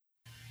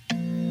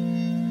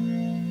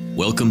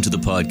Welcome to the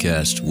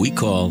podcast we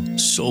call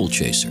Soul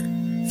Chaser,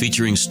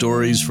 featuring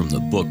stories from the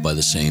book by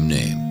the same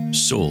name,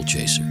 Soul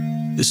Chaser.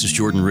 This is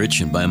Jordan Rich,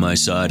 and by my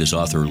side is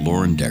author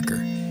Lauren Decker.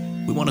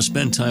 We want to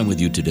spend time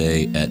with you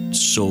today at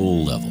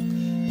soul level,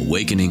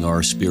 awakening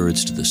our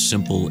spirits to the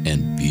simple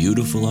and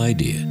beautiful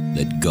idea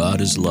that God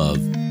is love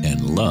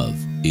and love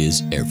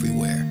is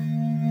everywhere.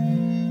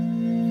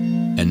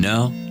 And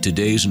now,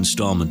 today's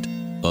installment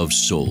of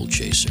Soul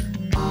Chaser.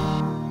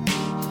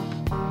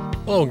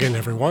 Hello again,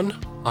 everyone.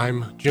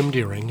 I'm Jim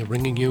Deering,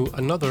 bringing you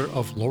another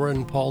of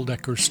Lauren Paul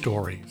Decker's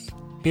stories,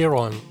 here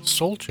on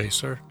Soul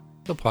Chaser,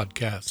 the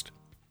podcast.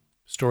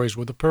 Stories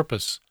with a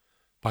Purpose,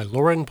 by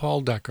Lauren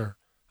Paul Decker,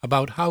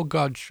 about how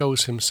God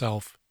shows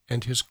himself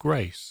and his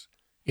grace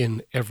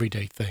in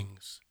everyday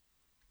things.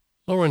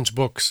 Lauren's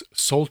books,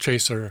 Soul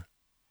Chaser,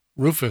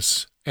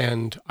 Rufus,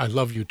 and I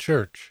Love You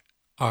Church,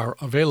 are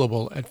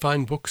available at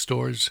fine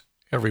bookstores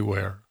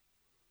everywhere.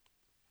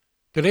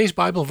 Today's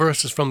Bible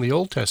verse is from the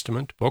Old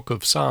Testament, Book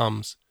of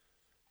Psalms,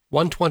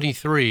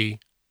 123,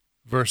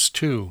 verse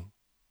 2.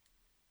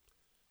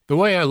 The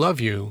way I love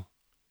you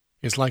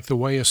is like the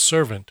way a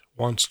servant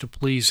wants to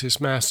please his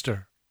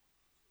master,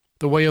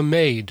 the way a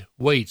maid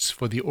waits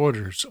for the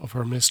orders of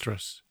her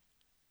mistress.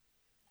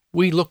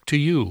 We look to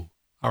you,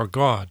 our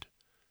God,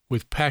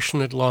 with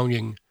passionate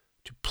longing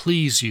to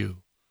please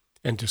you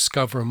and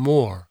discover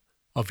more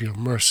of your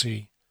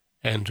mercy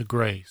and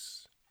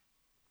grace.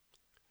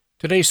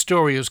 Today's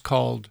story is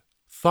called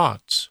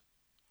Thoughts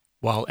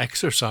While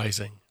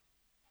Exercising.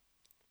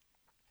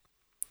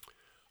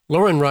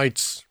 Lauren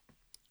writes,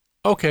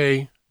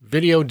 "Okay,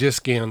 video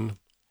disc in,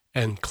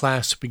 and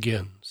class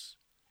begins.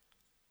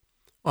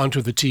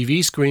 Onto the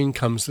TV screen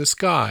comes this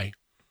guy,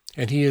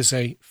 and he is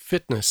a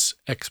fitness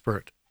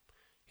expert.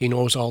 He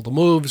knows all the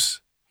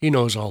moves, he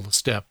knows all the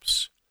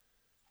steps.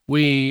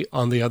 We,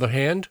 on the other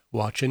hand,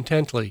 watch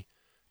intently,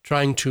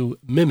 trying to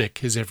mimic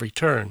his every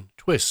turn,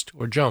 twist,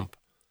 or jump.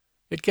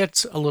 It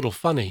gets a little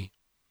funny.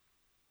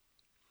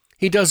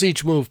 He does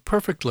each move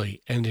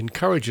perfectly and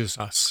encourages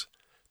us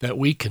that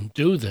we can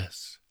do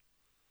this.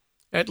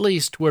 At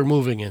least we're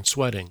moving and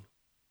sweating.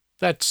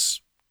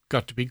 That's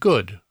got to be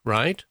good,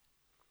 right?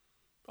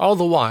 All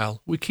the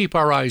while, we keep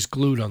our eyes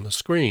glued on the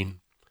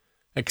screen,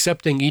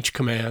 accepting each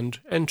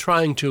command and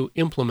trying to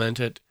implement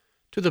it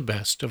to the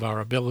best of our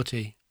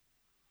ability.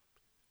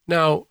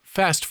 Now,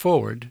 fast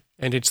forward,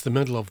 and it's the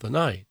middle of the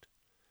night,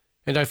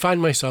 and I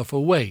find myself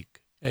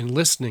awake and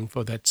listening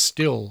for that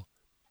still,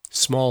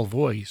 small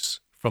voice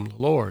from the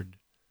Lord.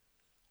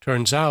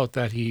 Turns out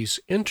that he's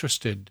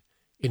interested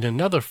in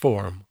another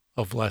form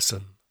of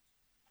lesson.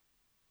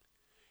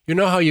 You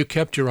know how you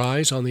kept your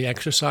eyes on the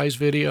exercise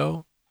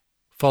video,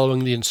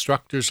 following the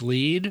instructor's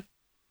lead?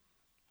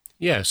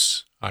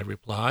 Yes, I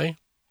reply.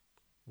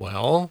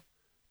 Well,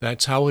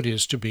 that's how it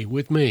is to be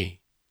with me.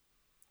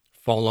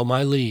 Follow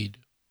my lead.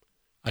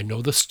 I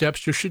know the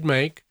steps you should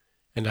make,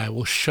 and I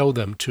will show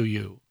them to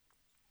you.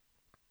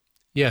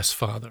 Yes,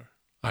 Father,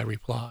 I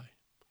reply.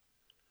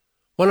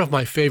 One of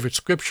my favorite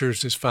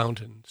scriptures is found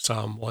in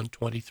Psalm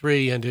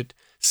 123, and it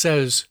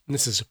says, and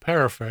this is a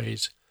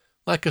paraphrase,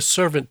 like a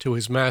servant to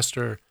his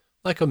master,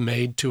 like a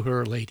maid to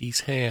her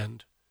lady's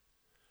hand.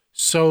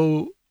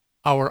 So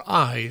our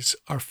eyes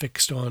are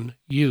fixed on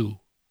you,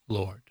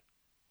 Lord.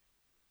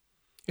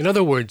 In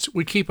other words,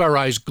 we keep our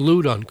eyes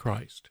glued on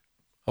Christ,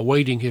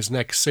 awaiting his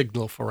next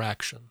signal for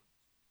action.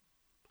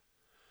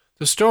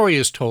 The story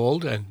is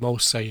told, and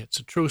most say it's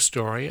a true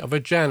story, of a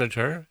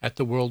janitor at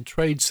the World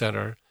Trade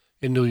Center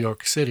in New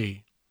York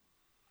City.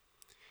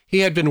 He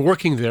had been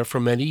working there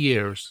for many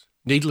years.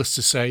 Needless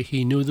to say,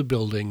 he knew the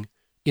building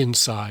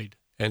inside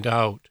and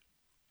out.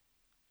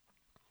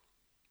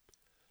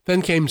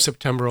 Then came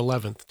September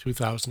 11th,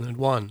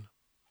 2001.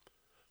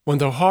 When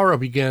the horror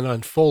began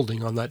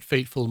unfolding on that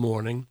fateful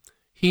morning,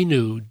 he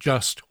knew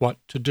just what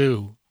to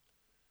do.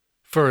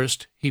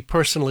 First, he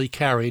personally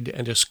carried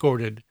and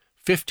escorted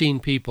 15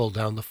 people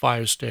down the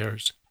fire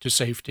stairs to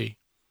safety.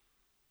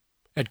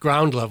 At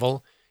ground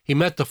level, he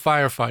met the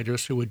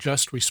firefighters who were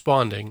just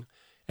responding,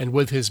 and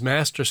with his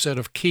master set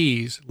of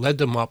keys, led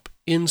them up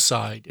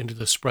inside into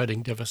the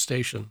spreading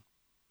devastation.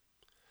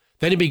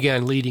 Then he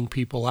began leading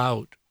people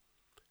out,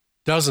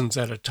 dozens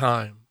at a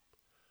time.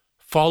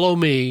 Follow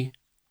me,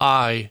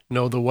 I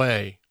know the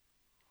way.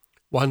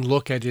 One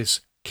look at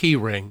his key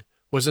ring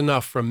was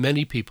enough for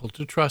many people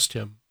to trust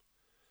him.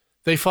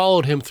 They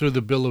followed him through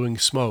the billowing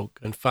smoke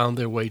and found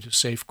their way to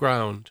safe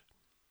ground.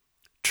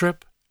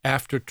 Trip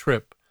after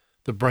trip,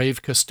 the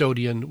brave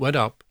custodian went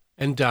up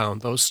and down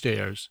those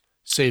stairs,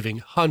 saving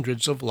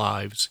hundreds of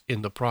lives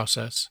in the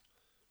process.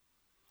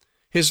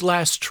 His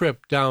last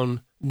trip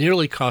down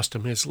nearly cost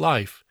him his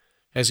life,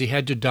 as he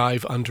had to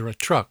dive under a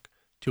truck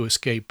to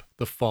escape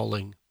the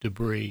falling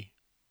debris.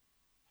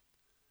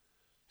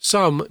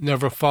 Some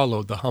never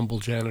followed the humble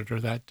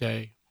janitor that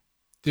day.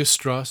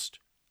 Distrust,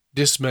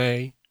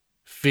 dismay,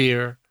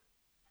 fear,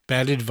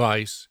 bad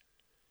advice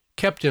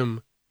kept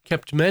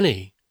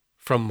many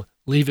from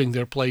leaving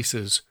their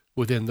places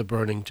within the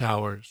burning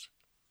towers.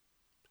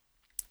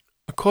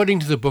 According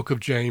to the book of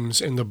James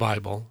in the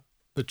Bible,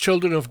 the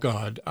children of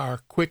God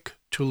are quick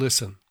to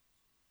listen.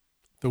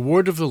 The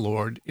word of the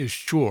Lord is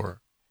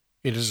sure.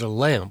 It is a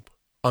lamp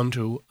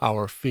unto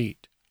our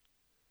feet.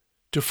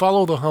 To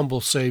follow the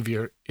humble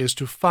Savior is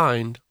to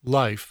find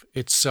life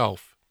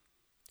itself.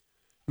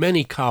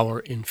 Many cower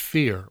in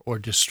fear or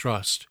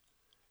distrust,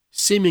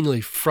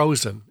 seemingly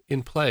frozen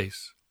in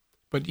place.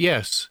 But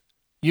yes,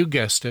 you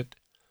guessed it,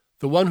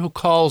 the one who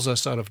calls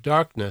us out of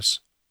darkness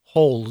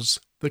holds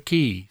the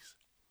keys.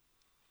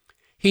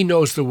 He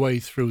knows the way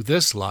through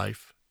this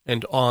life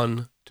and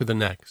on to the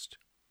next.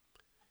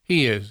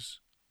 He is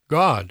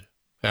God,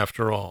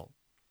 after all.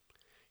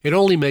 It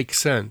only makes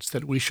sense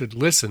that we should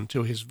listen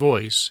to his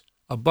voice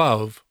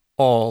above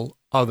all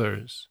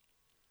others,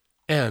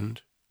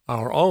 and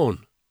our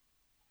own.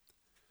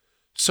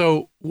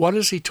 So, what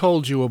has he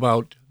told you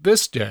about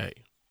this day?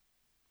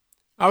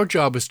 Our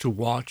job is to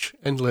watch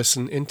and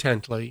listen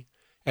intently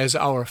as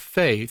our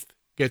faith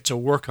gets a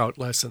workout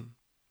lesson.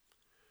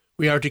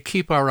 We are to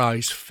keep our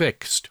eyes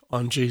fixed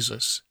on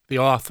Jesus, the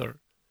author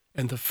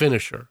and the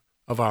finisher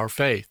of our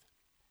faith.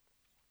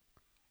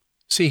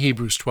 See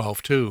Hebrews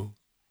 12:2.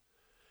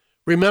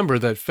 Remember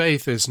that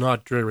faith is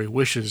not dreary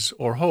wishes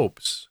or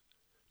hopes.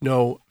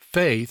 No,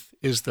 faith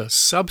is the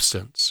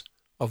substance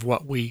of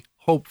what we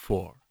hope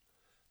for,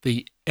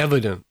 the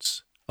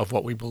evidence of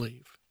what we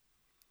believe.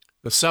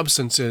 The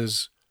substance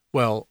is,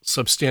 well,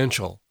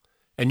 substantial,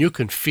 and you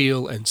can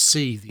feel and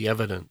see the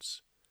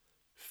evidence.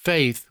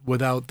 Faith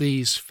without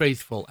these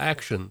faithful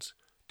actions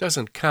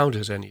doesn't count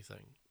as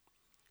anything.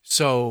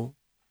 So,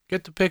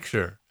 get the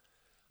picture.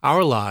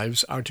 Our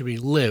lives are to be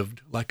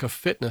lived like a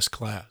fitness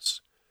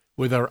class,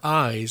 with our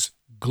eyes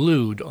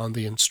glued on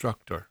the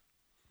instructor.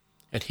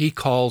 And he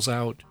calls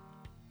out,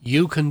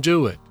 "You can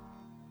do it,"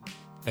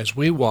 as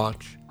we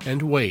watch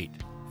and wait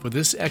for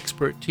this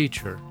expert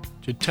teacher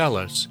to tell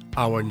us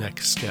our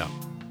next step.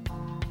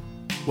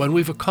 When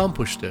we've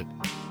accomplished it,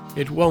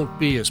 it won't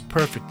be as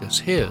perfect as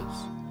his,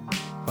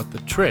 but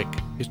the trick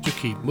is to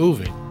keep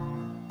moving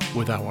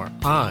with our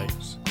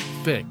eyes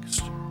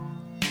fixed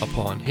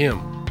upon him.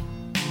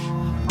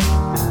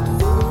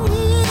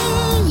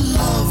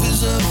 Love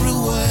is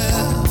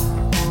everywhere.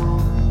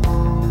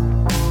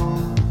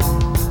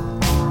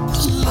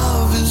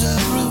 Love is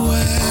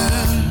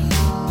everywhere.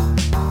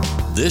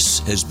 This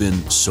has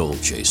been Soul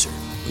Chaser.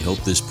 We hope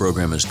this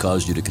program has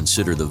caused you to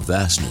consider the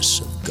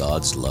vastness of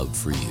God's love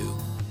for you.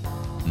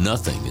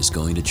 Nothing is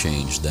going to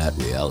change that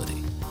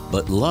reality,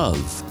 but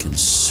love can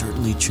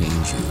certainly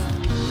change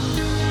you.